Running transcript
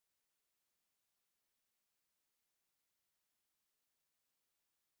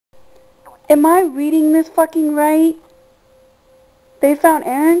Am I reading this fucking right? They found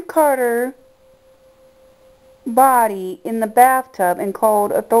Aaron Carter's body in the bathtub and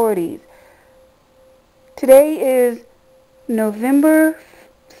called authorities. Today is November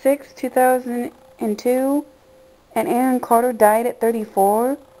 6, 2002, and Aaron Carter died at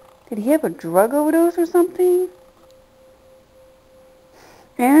 34. Did he have a drug overdose or something?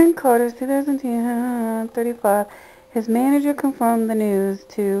 Aaron Carter's 2010, 35. His manager confirmed the news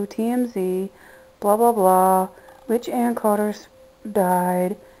to TMZ, blah blah blah, which Aaron Carter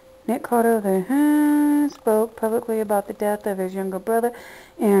died. Nick Carter then spoke publicly about the death of his younger brother,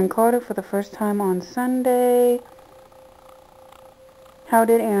 Aaron Carter, for the first time on Sunday. How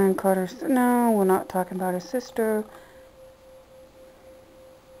did Aaron Carter... No, we're not talking about his sister.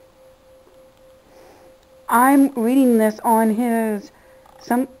 I'm reading this on his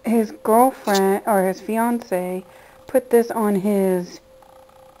girlfriend, or his fiance, put this on his...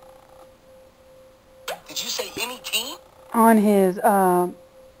 Did you say any team? On his,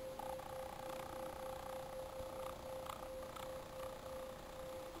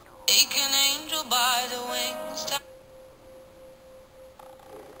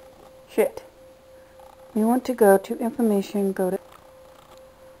 shit. You want to go to information, go to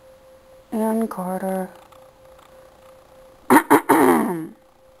Aaron Carter.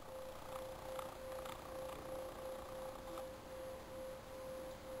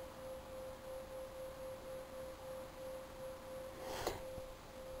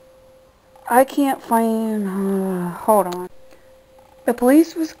 I can't find, hold on. The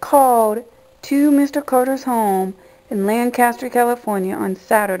police was called to Mr. Carter's home in Lancaster, California on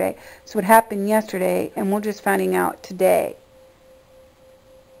Saturday. So it happened yesterday, and we're just finding out today.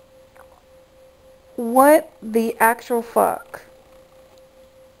 What the actual fuck?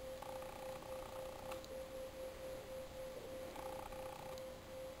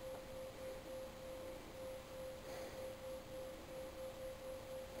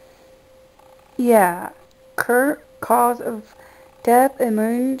 Yeah, cause of death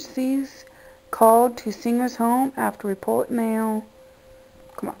emergencies called to singer's home after report mail.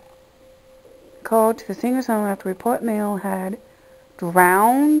 Come on. Called to the singer's home after report mail had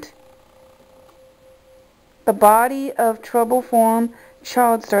drowned the body of trouble form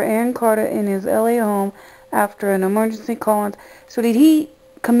child star Aaron Carter in his LA home after an emergency call. So did he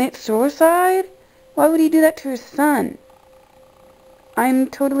commit suicide? Why would he do that to his son? I'm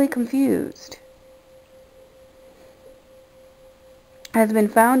totally confused. Has been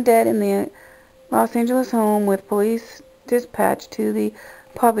found dead in the Los Angeles home with police dispatched to the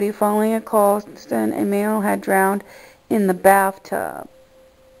property following a call saying a male had drowned in the bathtub.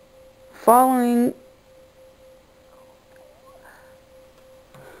 Following...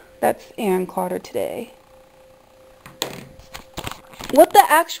 That's Aaron Carter today. What the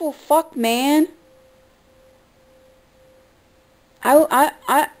actual fuck, man?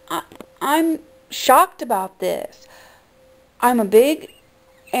 I'm shocked about this. I'm a big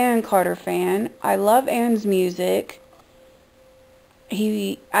Aaron Carter fan. I love Aaron's music.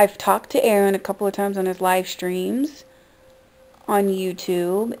 I've talked to Aaron a couple of times on his live streams on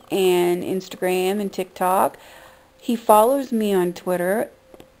YouTube and Instagram and TikTok. He follows me on Twitter.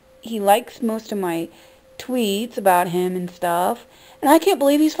 He likes most of my tweets about him and stuff. And I can't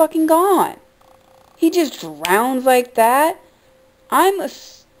believe he's fucking gone. He just drowns like that.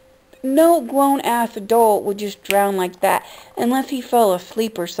 No grown-ass adult would just drown like that unless he fell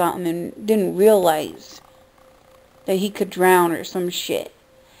asleep or something and didn't realize that he could drown or some shit.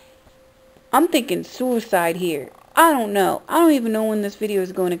 I'm thinking suicide here. I don't know. I don't even know when this video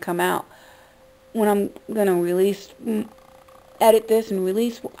is going to come out. When I'm going to edit this and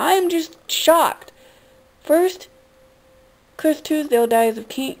release. I am just shocked. First, Chris Tuesdale dies of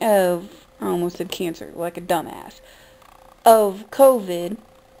I almost said cancer, like a dumbass, of COVID,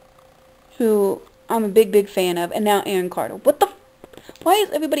 who I'm a big fan of, and now Aaron Carter. Why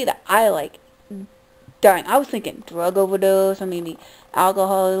is everybody that I like dying? I was thinking drug overdose or maybe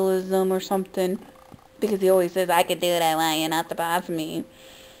alcoholism or something, because he always says, I can do what I want, you're not the boss of me.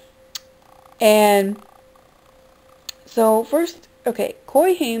 And so first, okay,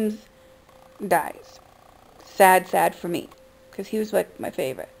 Corey Haim dies. Sad for me, because he was like my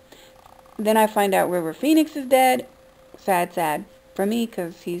favorite. Then I find out River Phoenix is dead. Sad for me,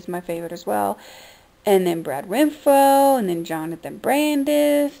 because he's my favorite as well. And then Brad Renfro, and then Jonathan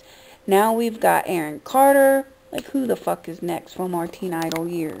Brandis. Now we've got Aaron Carter. Like, who the fuck is next from our teen idol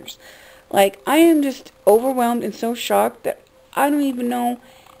years? Like, I am just overwhelmed and so shocked that I don't even know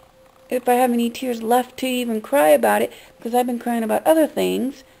if I have any tears left to even cry about it, because I've been crying about other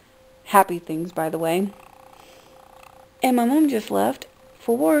things. Happy things, by the way. And my mom just left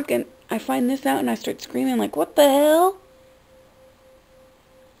for work, and I find this out and I start screaming like, what the hell?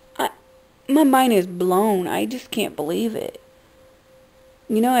 My mind is blown. I just can't believe it.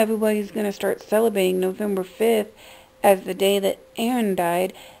 You know, everybody's going to start celebrating November 5th as the day that Aaron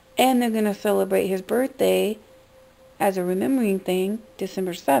died, and they're going to celebrate his birthday as a remembering thing,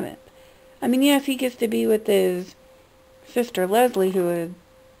 December 7th. I mean, yes, he gets to be with his sister Leslie, who had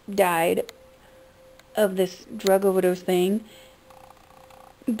died of this drug overdose thing,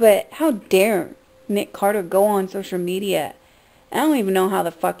 but how dare Nick Carter go on social media? I don't even know how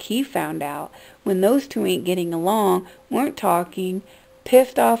the fuck he found out when those two ain't getting along, weren't talking,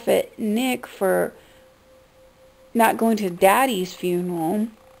 pissed off at Nick for not going to Daddy's funeral.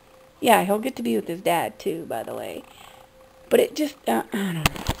 Yeah, he'll get to be with his dad too, by the way. But it just, I don't know.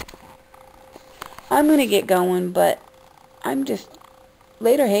 I'm going to get going, but I'm just,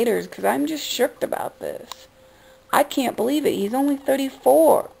 later haters, because I'm just shook about this. I can't believe it. He's only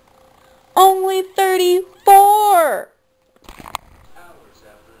 34. Only 34!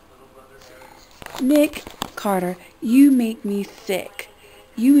 Nick Carter, you make me sick.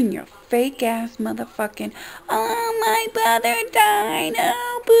 You and your fake ass motherfucking, oh, my brother died,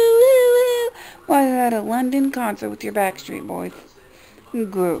 oh, boo-hoo-hoo, while you're at a London concert with your Backstreet Boys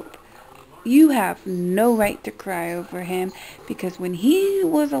group. You have no right to cry over him, because when he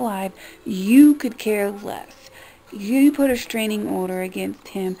was alive, you could care less. You put a restraining order against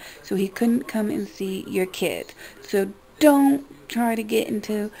him so he couldn't come and see your kids. So don't try to get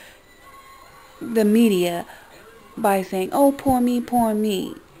into the media by saying, oh, poor me, poor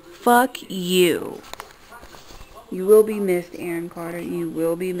me. Fuck you. You will be missed, Aaron Carter. You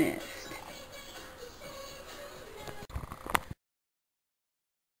will be missed.